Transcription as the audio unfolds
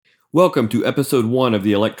Welcome to episode 1 of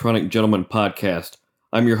the Electronic Gentleman podcast.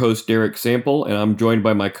 I'm your host, Derek Sample, and I'm joined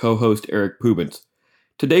by my co-host, Eric Pubens.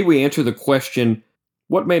 Today we answer the question,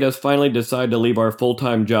 what made us finally decide to leave our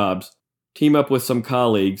full-time jobs, team up with some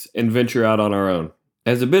colleagues, and venture out on our own?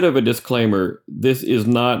 As a bit of a disclaimer, this is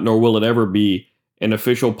not, nor will it ever be, an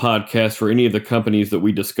official podcast for any of the companies that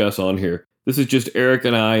we discuss on here. This is just Eric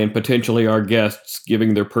and I and potentially our guests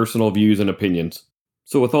giving their personal views and opinions.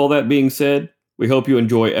 So with all that being said, we hope you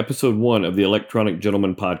enjoy episode 1 of the Electronic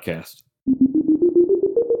Gentleman podcast.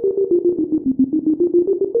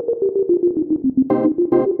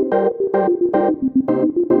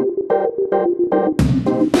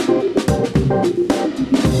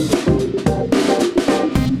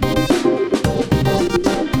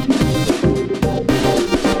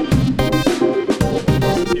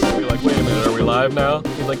 You'll be like, wait a minute, are we live now?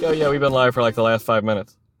 He's like, oh yeah, we've been live for like the last 5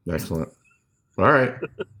 minutes. Excellent. All right.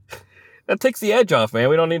 That takes the edge off, man.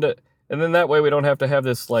 We don't need to, and then that way we don't have to have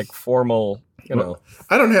this like formal, I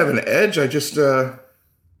don't have an edge. I just, I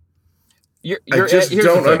You're, just here's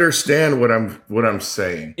don't the thing. understand what I'm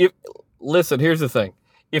saying. Listen, here's the thing.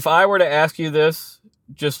 If I were to ask you this,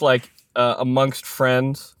 just like amongst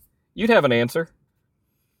friends, you'd have an answer.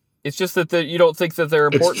 It's just that you don't think that they're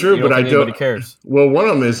important. It's true, you don't but think I don't. Anybody cares. Well, one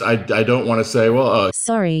of them is I don't want to say. Well,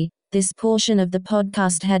 Sorry, this portion of the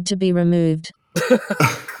podcast had to be removed.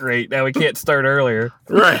 Great. Now we can't start earlier.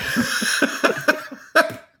 right.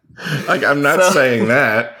 Like I'm not saying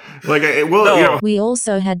that. Like, No. We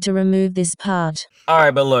also had to remove this part. All right,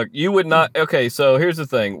 but look, you would not. Okay, so here's the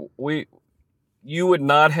thing. You would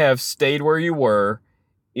not have stayed where you were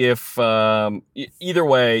if either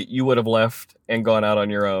way you would have left and gone out on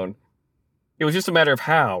your own. It was just a matter of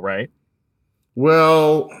how, right?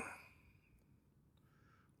 Well,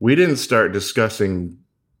 we didn't start discussing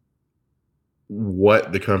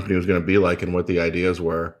what the company was going to be like and what the ideas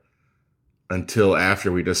were until after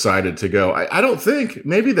we decided to go. I don't think,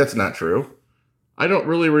 maybe that's not true. I don't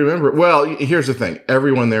really remember. Well, here's the thing.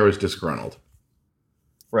 Everyone there was disgruntled.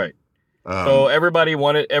 Right. So everybody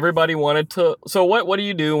wanted to. So what do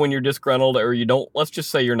you do when you're disgruntled or you don't? Let's just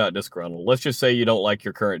say you're not disgruntled. Let's just say you don't like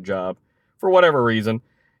your current job for whatever reason.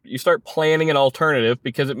 You start planning an alternative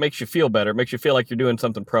because it makes you feel better. It makes you feel like you're doing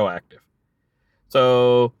something proactive.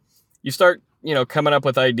 So you start, coming up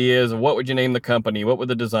with ideas of what would you name the company? What would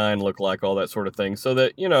the design look like? All that sort of thing. So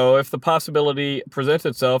that, if the possibility presents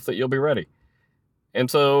itself, that you'll be ready.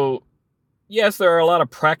 And so, yes, there are a lot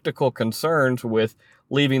of practical concerns with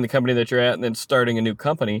leaving the company that you're at and then starting a new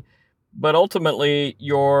company. But ultimately,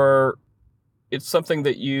 it's something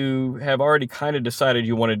that you have already kind of decided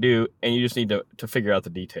you want to do, and you just need to figure out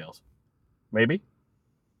the details. Maybe?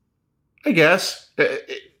 I guess.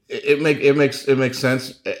 It makes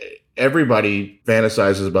sense. Everybody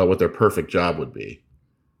fantasizes about what their perfect job would be.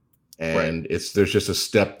 And Right. there's just a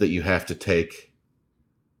step that you have to take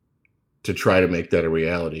to try to make that a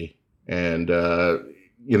reality. And the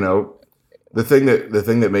thing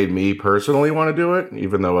that made me personally want to do it,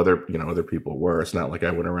 even though other people were, it's not like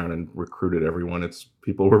I went around and recruited everyone. It's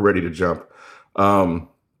people were ready to jump. The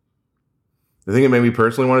thing that made me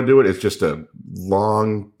personally want to do it is just a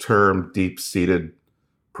long-term, deep-seated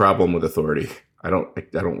problem with authority. I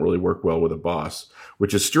don't really work well with a boss,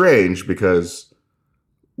 which is strange because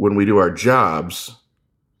when we do our jobs,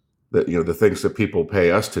 the things that people pay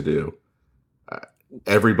us to do,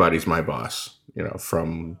 everybody's my boss.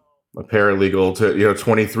 From a paralegal to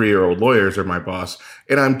 23-year-old lawyers are my boss,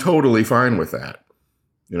 and I'm totally fine with that.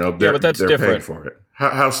 But that's they're different. paying for it.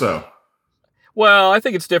 How so? Well, I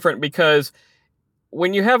think it's different because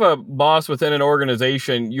when you have a boss within an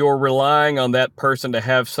organization, you're relying on that person to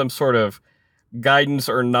have some sort of guidance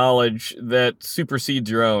or knowledge that supersedes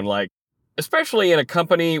your own. Like, especially in a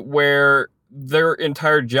company where their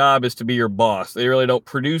entire job is to be your boss. They really don't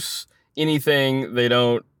produce anything. They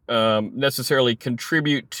don't necessarily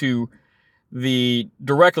directly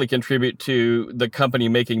contribute to the company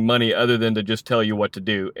making money other than to just tell you what to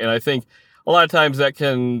do. And I think a lot of times that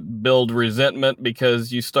can build resentment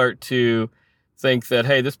because you start to think that,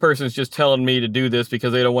 hey, this person's just telling me to do this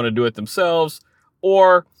because they don't want to do it themselves,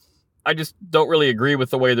 or I just don't really agree with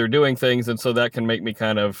the way they're doing things. And so that can make me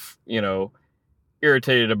kind of,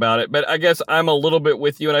 irritated about it. But I guess I'm a little bit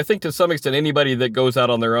with you. And I think to some extent, anybody that goes out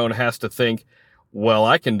on their own has to think, well,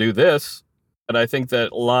 I can do this. But I think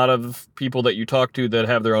that a lot of people that you talk to that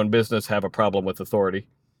have their own business have a problem with authority.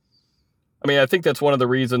 I mean, I think that's one of the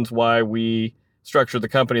reasons why we structured the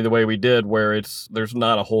company the way we did, where there's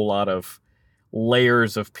not a whole lot of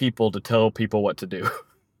layers of people to tell people what to do.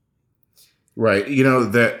 Right.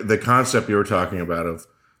 The concept you were talking about of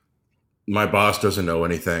my boss doesn't know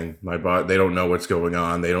anything. They don't know what's going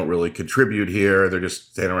on. They don't really contribute here. They're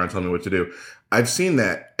just standing around telling me what to do. I've seen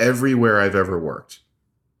that everywhere I've ever worked.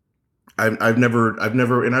 I've never,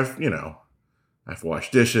 and I've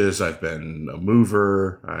washed dishes. I've been a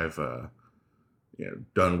mover. I've,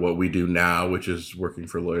 done what we do now, which is working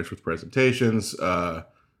for lawyers with presentations,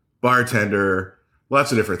 bartender,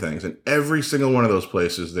 lots of different things. And every single one of those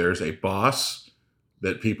places, there's a boss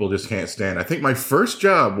that people just can't stand. I think my first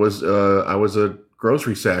job was I was a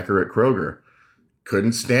grocery sacker at Kroger.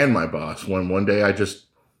 Couldn't stand my boss. One day I just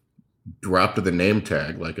dropped the name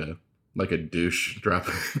tag like a douche,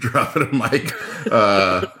 dropping a mic.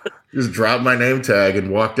 Just dropped my name tag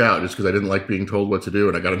and walked out just because I didn't like being told what to do,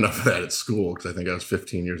 and I got enough of that at school because I think I was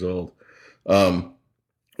 15 years old.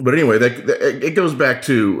 But anyway, it goes back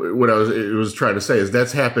to what I was trying to say is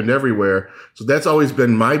that's happened everywhere. So that's always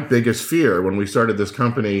been my biggest fear when we started this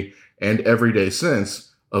company and every day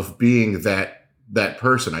since, of being that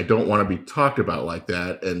person. I don't want to be talked about like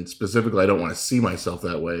that. And specifically, I don't want to see myself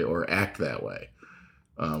that way or act that way,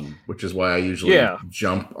 which is why I usually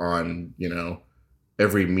jump on,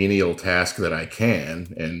 every menial task that I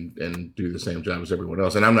can and do the same job as everyone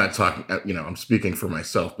else. And I'm not talking, I'm speaking for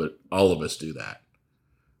myself, but all of us do that.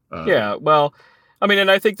 Well, I mean, and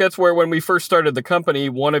I think that's where when we first started the company,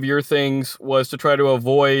 one of your things was to try to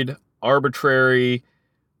avoid arbitrary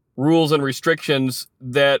rules and restrictions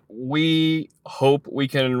that we hope we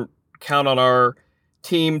can count on our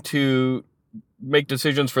team to make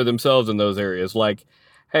decisions for themselves in those areas. Like,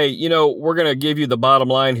 hey, we're going to give you the bottom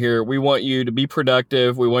line here. We want you to be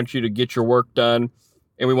productive. We want you to get your work done,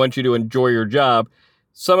 and we want you to enjoy your job.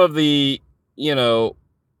 Some of the,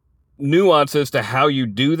 nuances to how you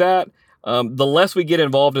do that, the less we get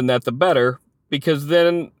involved in that, the better, because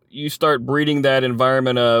then you start breeding that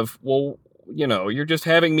environment of, well, you're just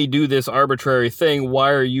having me do this arbitrary thing.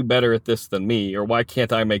 Why are you better at this than me? Or why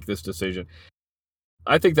can't I make this decision?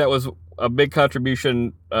 I think that was a big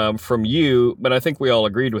contribution from you, but I think we all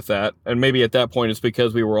agreed with that. And maybe at that point it's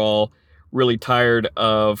because we were all really tired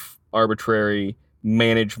of arbitrary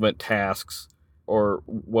management tasks or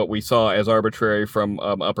what we saw as arbitrary from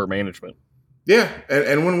upper management. Yeah.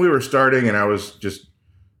 And when we were starting and I was just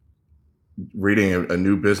reading a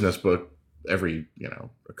new business book every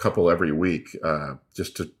week,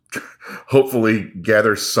 just to hopefully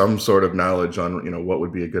gather some sort of knowledge on, what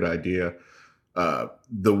would be a good idea.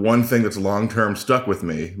 The one thing that's long-term stuck with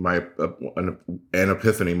me, an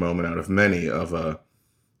epiphany moment out of many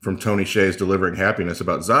from Tony Hsieh's Delivering Happiness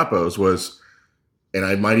about Zappos was, and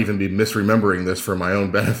I might even be misremembering this for my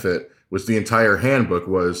own benefit, was the entire handbook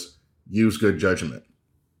was use good judgment.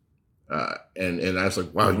 And I was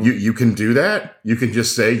like, wow, you can do that? You can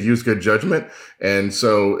just say use good judgment? And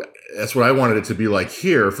so that's what I wanted it to be like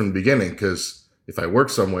here from the beginning, because if I work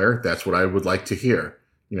somewhere, that's what I would like to hear.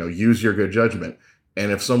 Use your good judgment.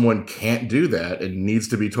 And if someone can't do that and needs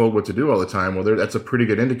to be told what to do all the time, well, that's a pretty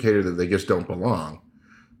good indicator that they just don't belong.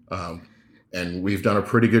 And we've done a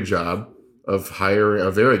pretty good job of hiring, a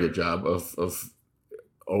very good job of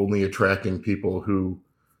only attracting people who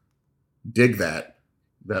dig that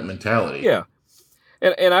mentality. Yeah.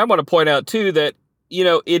 And I want to point out too that,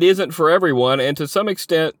 it isn't for everyone. And to some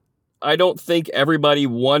extent, I don't think everybody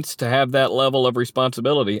wants to have that level of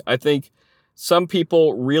responsibility. I think some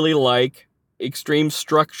people really like extreme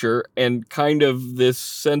structure and kind of this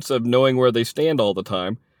sense of knowing where they stand all the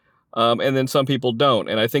time. And then some people don't.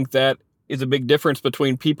 And I think that is a big difference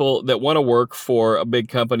between people that want to work for a big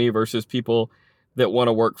company versus people that want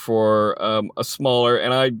to work for a smaller,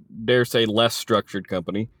 and I dare say less structured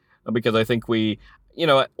company, because I think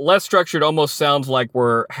less structured almost sounds like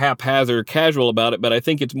we're haphazard, casual about it, but I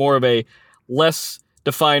think it's more of a less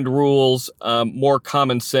defined rules, more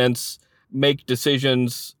common sense, make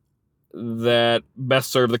decisions that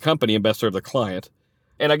best serve the company and best serve the client.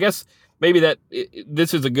 And I guess maybe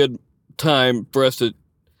this is a good time for us to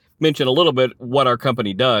mention a little bit what our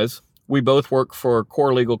company does. We both work for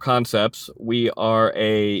Core Legal Concepts. We are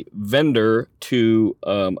a vendor to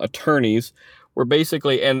attorneys. We're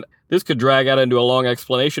basically, and this could drag out into a long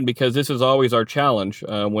explanation because this is always our challenge.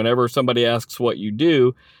 Whenever somebody asks what you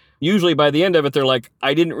do, usually by the end of it, they're like,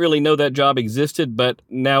 I didn't really know that job existed, but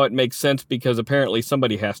now it makes sense because apparently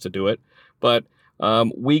somebody has to do it. But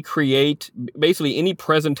we create basically any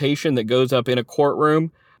presentation that goes up in a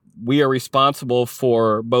courtroom. We are responsible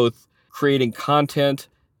for both creating content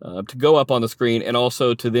to go up on the screen and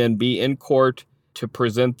also to then be in court to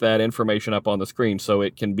present that information up on the screen. So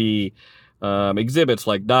it can be exhibits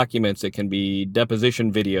like documents, it can be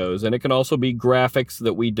deposition videos, and it can also be graphics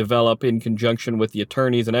that we develop in conjunction with the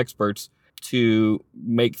attorneys and experts to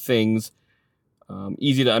make things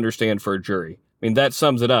easy to understand for a jury. I mean, that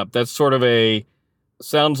sums it up. That's sort of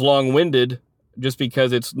sounds long-winded just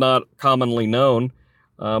because it's not commonly known.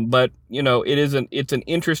 But, it's an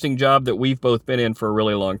interesting job that we've both been in for a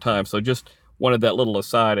really long time. So just wanted that little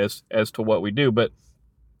aside as to what we do. But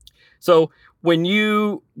so when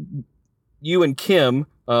you and Kim,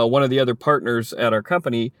 one of the other partners at our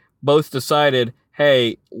company, both decided,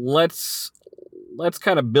 hey, let's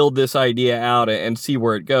kind of build this idea out and see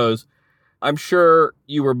where it goes. I'm sure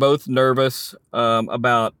you were both nervous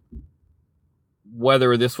about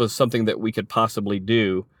whether this was something that we could possibly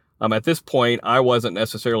do. At this point, I wasn't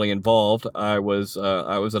necessarily involved. I was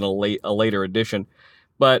in a later addition,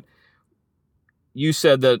 but you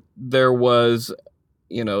said that there was,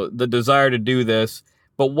 the desire to do this.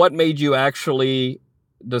 But what made you actually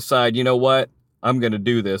decide, you know what, I'm going to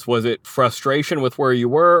do this? Was it frustration with where you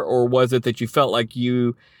were, or was it that you felt like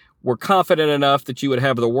you were confident enough that you would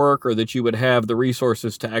have the work or that you would have the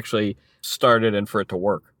resources to actually start it and for it to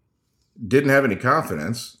work? Didn't have any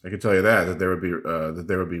confidence. I can tell you that there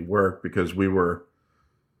would be work, because we were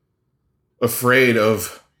afraid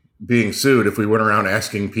of being sued if we went around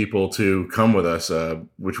asking people to come with us,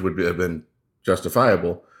 which would have been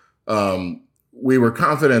justifiable. We were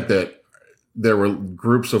confident that there were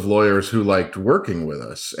groups of lawyers who liked working with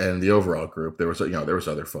us, and the overall group. There was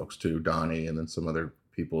other folks too, Donnie, and then some other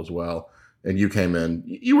people as well. And you came in.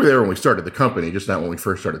 You were there when we started the company, just not when we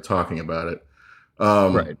first started talking about it.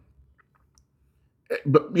 Right.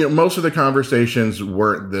 But most of the conversations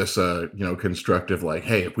weren't this constructive, like,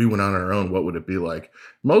 hey, if we went on our own, what would it be like?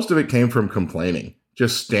 Most of it came from complaining,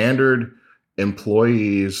 just standard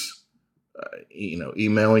employees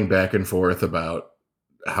emailing back and forth about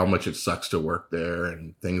how much it sucks to work there,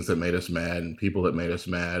 and things that made us mad, and people that made us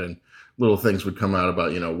mad, and little things would come out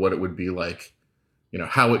about what it would be like,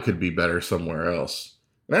 how it could be better somewhere else.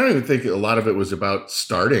 And I don't even think a lot of it was about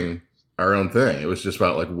starting our own thing. It was just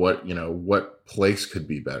about like what place could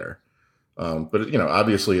be better. But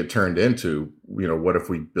obviously it turned into, what if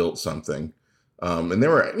we built something? And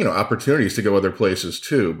there were, opportunities to go other places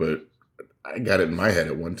too, but I got it in my head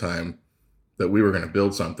at one time that we were going to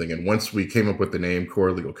build something. And once we came up with the name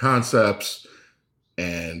Core Legal Concepts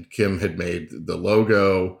and Kim had made the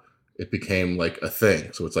logo, it became like a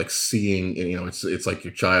thing. So it's like seeing, it's like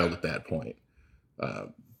your child at that point.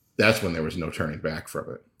 That's when there was no turning back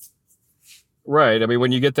from it. Right. I mean,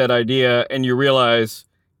 when you get that idea and you realize,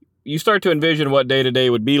 you start to envision what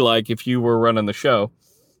day-to-day would be like if you were running the show.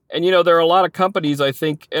 And, there are a lot of companies, I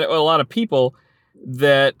think, and a lot of people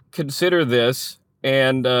that consider this,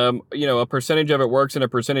 and, a percentage of it works and a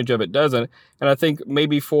percentage of it doesn't. And I think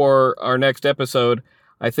maybe for our next episode,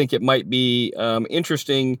 I think it might be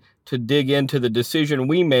interesting to dig into the decision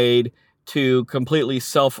we made to completely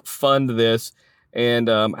self-fund this, and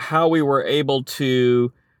how we were able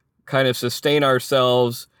to kind of sustain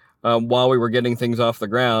ourselves while we were getting things off the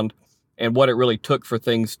ground, and what it really took for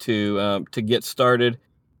things to get started.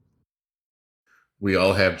 We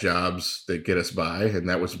all have jobs that get us by, and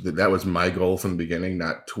that was my goal from the beginning,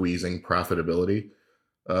 not tweezing profitability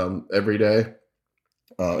every day.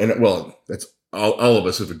 That's all of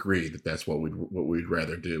us have agreed that that's what we'd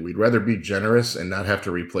rather do. We'd rather be generous and not have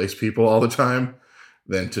to replace people all the time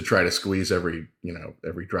than to try to squeeze every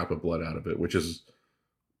drop of blood out of it, which is,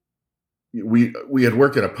 we had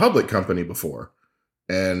worked at a public company before,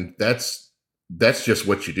 and that's just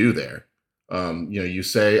what you do there. You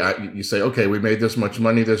say, okay, we made this much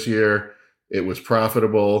money this year. It was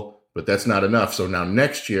profitable, but that's not enough. So now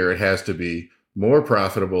next year it has to be more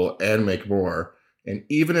profitable and make more. And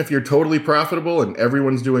even if you're totally profitable and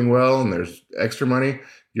everyone's doing well and there's extra money,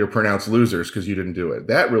 you're pronounced losers because you didn't do it.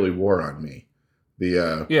 That really wore on me.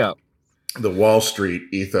 The Wall Street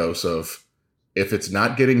ethos of, if it's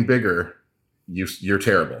not getting bigger, you're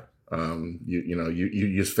terrible.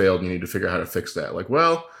 You just failed. And you need to figure out how to fix that. Like,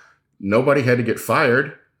 well, nobody had to get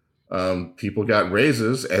fired. People got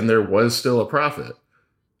raises, and there was still a profit.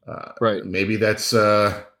 Right. Maybe that's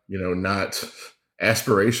not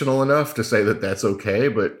aspirational enough to say that that's okay,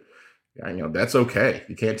 but that's okay.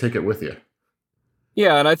 You can't take it with you.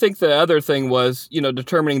 Yeah, and I think the other thing was,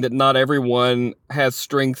 determining that not everyone has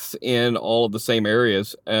strengths in all of the same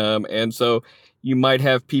areas, and so you might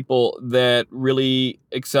have people that really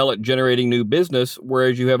excel at generating new business,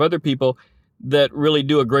 whereas you have other people that really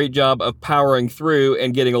do a great job of powering through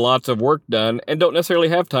and getting lots of work done and don't necessarily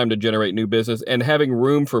have time to generate new business, and having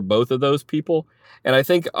room for both of those people. And I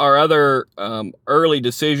think our other early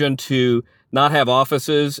decision to not have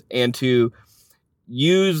offices and to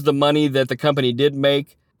use the money that the company did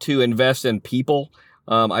make to invest in people,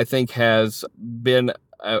 I think has been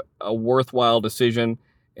a worthwhile decision.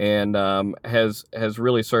 and has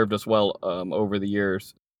really served us well over the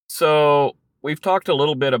years. So we've talked a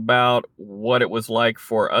little bit about what it was like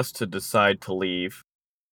for us to decide to leave.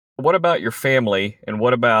 What about your family, and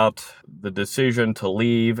what about the decision to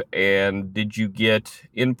leave? And did you get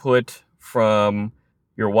input from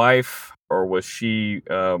your wife, or was she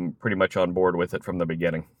pretty much on board with it from the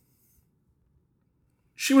beginning?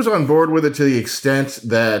 She was on board with it to the extent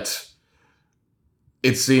that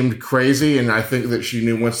it seemed crazy, and I think that she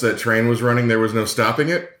knew once that train was running, there was no stopping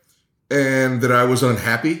it, and that I was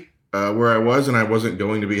unhappy where I was, and I wasn't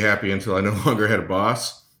going to be happy until I no longer had a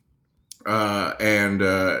boss. And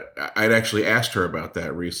I'd actually asked her about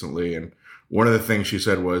that recently, and one of the things she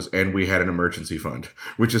said was, and we had an emergency fund,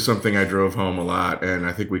 which is something I drove home a lot, and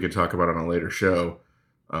I think we could talk about on a later show,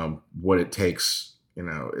 what it takes,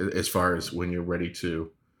 as far as when you're ready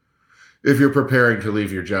to, if you're preparing to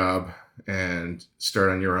leave your job and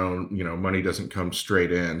start on your own, money doesn't come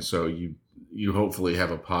straight in, so you hopefully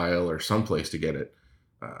have a pile or someplace to get it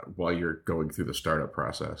while you're going through the startup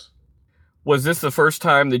process. Was this the first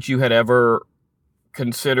time that you had ever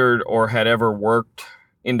considered or had ever worked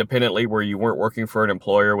independently where you weren't working for an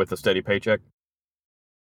employer with a steady paycheck?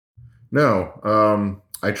 No.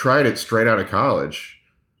 I tried it straight out of college.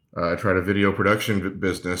 I tried a video production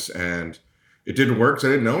business, and it didn't work because I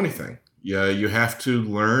didn't know anything. Yeah, you have to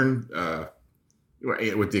learn,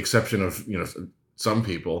 with the exception of, some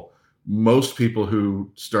people. Most people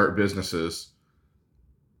who start businesses,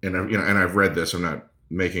 and I've read this, I'm not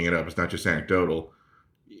making it up, it's not just anecdotal,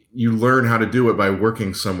 you learn how to do it by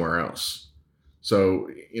working somewhere else. So,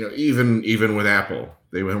 even with Apple,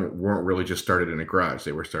 they weren't really just started in a garage.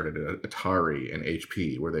 They were started at Atari and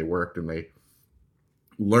HP, where they worked and they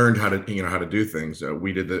learned how to, how to do things.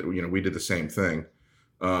 We did the same thing,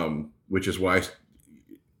 which is why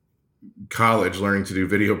college, learning to do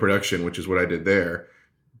video production, which is what I did there,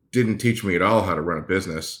 didn't teach me at all how to run a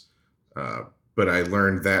business. But I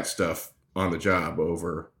learned that stuff on the job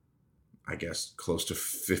over, I guess, close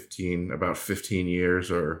to about 15 years,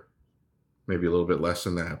 or maybe a little bit less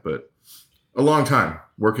than that, but a long time.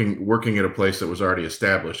 Working at a place that was already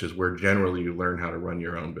established is where generally you learn how to run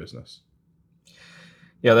your own business.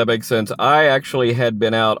 Yeah, that makes sense. I actually had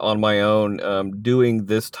been out on my own doing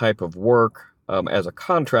this type of work as a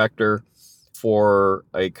contractor for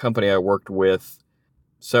a company I worked with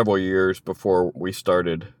several years before we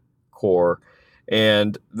started Core.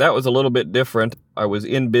 And that was a little bit different. I was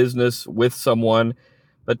in business with someone,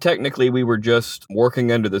 but technically we were just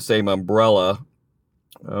working under the same umbrella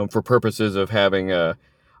for purposes of having a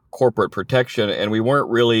corporate protection. And we weren't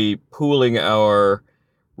really pooling our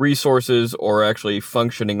resources or actually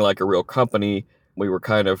functioning like a real company. We were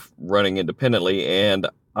kind of running independently. And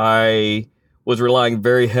I was relying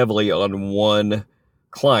very heavily on one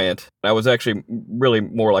client. I was actually really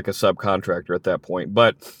more like a subcontractor at that point.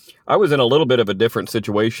 But I was in a little bit of a different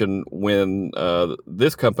situation when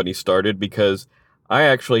this company started, because I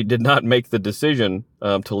actually did not make the decision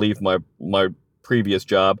to leave my previous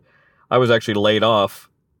job. I was actually laid off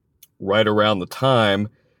right around the time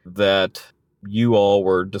that you all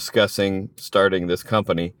were discussing starting this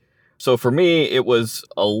company. So for me, it was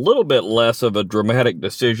a little bit less of a dramatic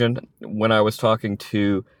decision. When I was talking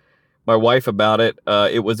to my wife about it,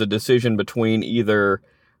 it was a decision between either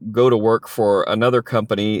go to work for another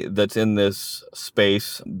company that's in this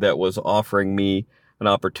space that was offering me an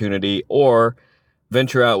opportunity, or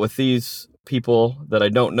venture out with these people that I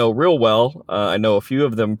don't know real well. I know a few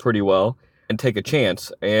of them pretty well, and take a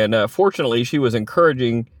chance. And fortunately, she was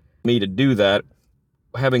encouraging me to do that.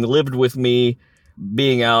 Having lived with me,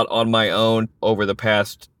 being out on my own over the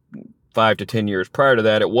past 5 to 10 years prior to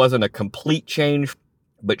that, it wasn't a complete change.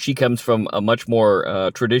 But she comes from a much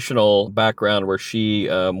more traditional background, where she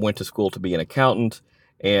went to school to be an accountant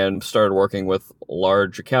and started working with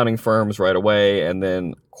large accounting firms right away, and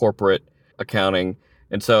then corporate accounting.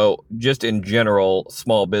 And so just in general,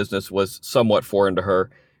 small business was somewhat foreign to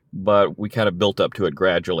her, but we kind of built up to it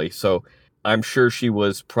gradually. So I'm sure she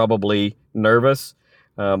was probably nervous,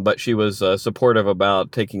 but she was supportive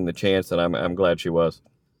about taking the chance, and I'm glad she was.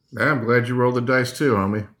 Yeah, I'm glad you rolled the dice too,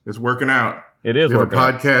 homie. It's working out. It is. We have a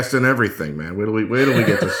podcast and everything, man. Wait till we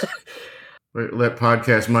get this. Let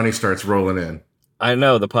podcast money starts rolling in. I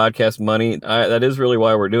know, the podcast money. That is really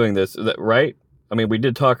why we're doing this, right? I mean, we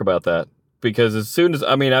did talk about that, because as soon as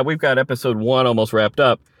we've got episode 1 almost wrapped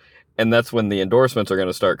up, and that's when the endorsements are going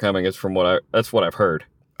to start coming. It's that's what I've heard.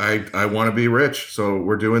 I want to be rich, so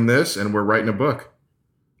we're doing this, and we're writing a book.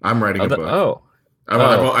 I'm writing a book.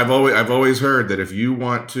 I've always heard that if you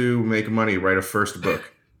want to make money, write a first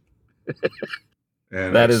book.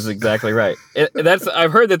 And that is exactly right.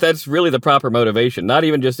 I've heard that's really the proper motivation. Not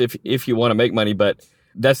even just if you want to make money, but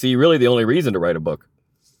that's really the only reason to write a book.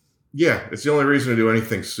 Yeah, it's the only reason to do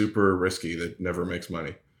anything super risky that never makes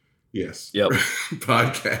money. Yes. Yep.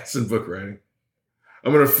 Podcasts and book writing.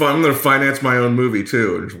 I'm gonna finance my own movie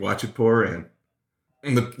too and just watch it pour in.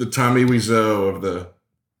 I'm the Tommy Wiseau of the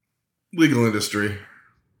legal industry.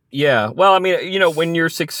 Yeah. Well, I mean, when you're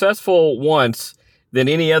successful once, then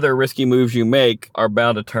any other risky moves you make are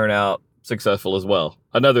bound to turn out successful as well.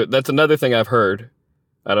 That's another thing I've heard.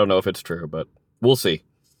 I don't know if it's true, but we'll see.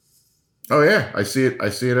 Oh yeah, I see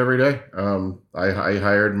it every day. I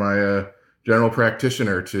hired my general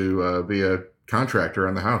practitioner to be a contractor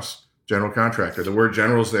on the house. General contractor. The word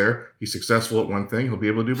general's there. He's successful at one thing. He'll be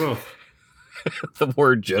able to do both. The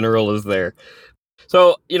word general is there.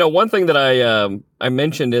 So, one thing that I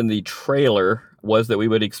mentioned in the trailer was that we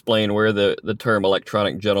would explain where the term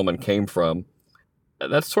electronic gentleman came from.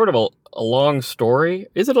 That's sort of a long story.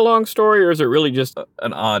 Is it a long story or is it really just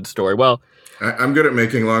an odd story? Well, I'm good at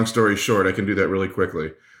making long stories short. I can do that really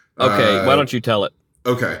quickly. Okay, why don't you tell it?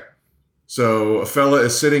 Okay. So a fella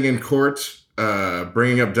is sitting in court,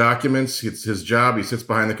 bringing up documents. It's his job. He sits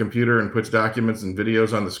behind the computer and puts documents and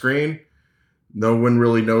videos on the screen. No one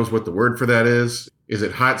really knows what the word for that is. Is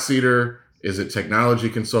it hot seater? Is it technology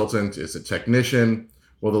consultant? Is it technician?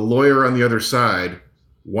 Well, the lawyer on the other side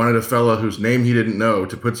wanted a fella whose name he didn't know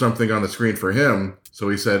to put something on the screen for him. So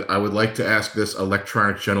he said, I would like to ask this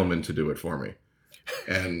electronic gentleman to do it for me.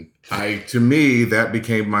 And to me, that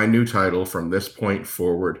became my new title from this point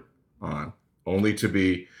forward on. Only to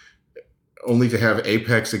have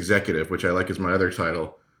Apex Executive, which I like as my other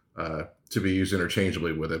title, to be used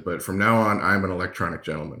interchangeably with it. But from now on, I'm an electronic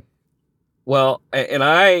gentleman. Well, and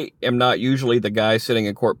I am not usually the guy sitting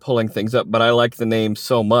in court pulling things up, but I like the name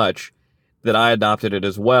so much that I adopted it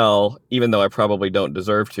as well, even though I probably don't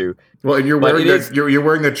deserve to. Well, and you're wearing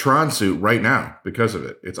the Tron suit right now because of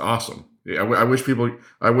it. It's awesome. I wish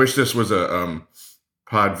this was a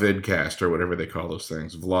pod vidcast or whatever they call those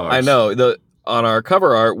things, vlogs. I know. On our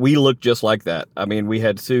cover art, we look just like that. I mean, we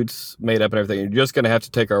had suits made up and everything. You're just going to have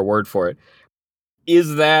to take our word for it.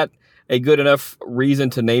 Is that a good enough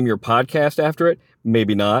reason to name your podcast after it?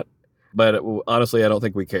 Maybe not. But honestly, I don't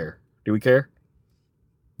think we care. Do we care?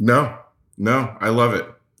 No, I love it.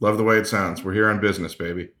 Love the way it sounds. We're here on business,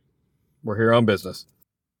 baby. We're here on business.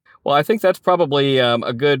 Well, I think that's probably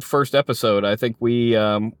a good first episode. I think we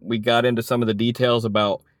got into some of the details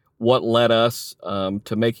about what led us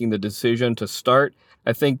to making the decision to start.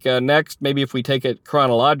 I think next, maybe if we take it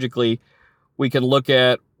chronologically, we can look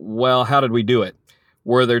at, well, how did we do it?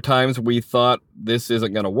 Were there times we thought this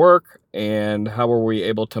isn't going to work, and how were we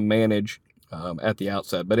able to manage at the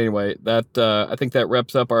outset? But anyway, I think that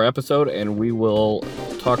wraps up our episode, and we will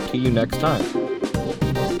talk to you next time.